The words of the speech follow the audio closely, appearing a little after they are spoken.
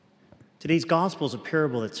Today's gospel is a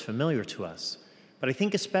parable that's familiar to us, but I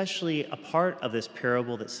think especially a part of this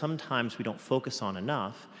parable that sometimes we don't focus on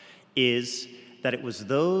enough is that it was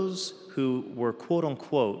those who were quote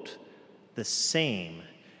unquote the same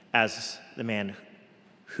as the man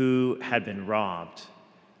who had been robbed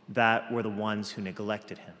that were the ones who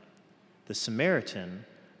neglected him. The Samaritan,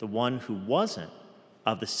 the one who wasn't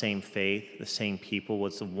of the same faith, the same people,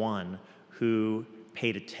 was the one who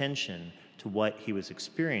paid attention to what he was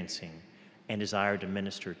experiencing and desired to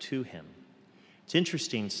minister to him. It's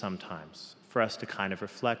interesting sometimes for us to kind of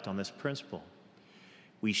reflect on this principle.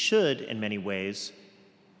 We should, in many ways,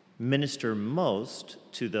 minister most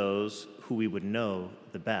to those who we would know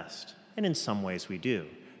the best. And in some ways we do.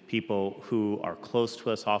 People who are close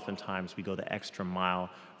to us, oftentimes we go the extra mile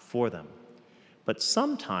for them. But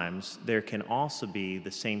sometimes there can also be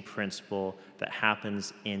the same principle that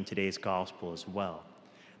happens in today's gospel as well.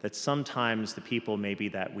 That sometimes the people maybe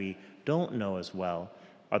that we don't know as well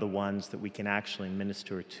are the ones that we can actually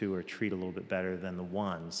minister to or treat a little bit better than the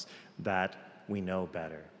ones that we know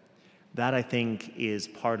better. That, I think, is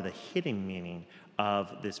part of the hidden meaning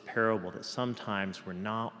of this parable that sometimes we're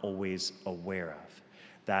not always aware of.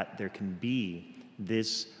 That there can be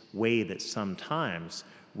this way that sometimes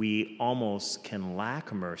we almost can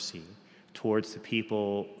lack mercy towards the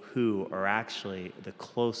people who are actually the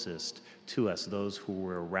closest to us, those who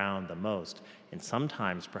we're around the most, and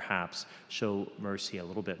sometimes perhaps show mercy a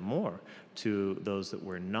little bit more to those that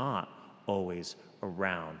we're not always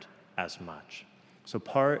around as much. So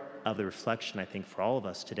part of the reflection, I think, for all of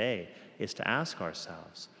us today is to ask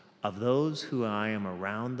ourselves, of those who I am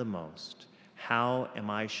around the most, how am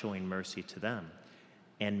I showing mercy to them?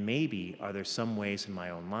 And maybe are there some ways in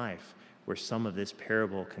my own life where some of this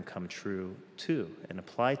parable can come true too and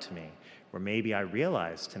apply to me, where maybe I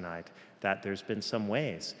realize tonight that there's been some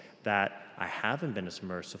ways that I haven't been as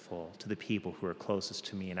merciful to the people who are closest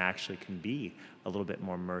to me and actually can be a little bit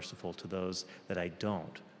more merciful to those that I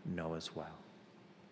don't know as well.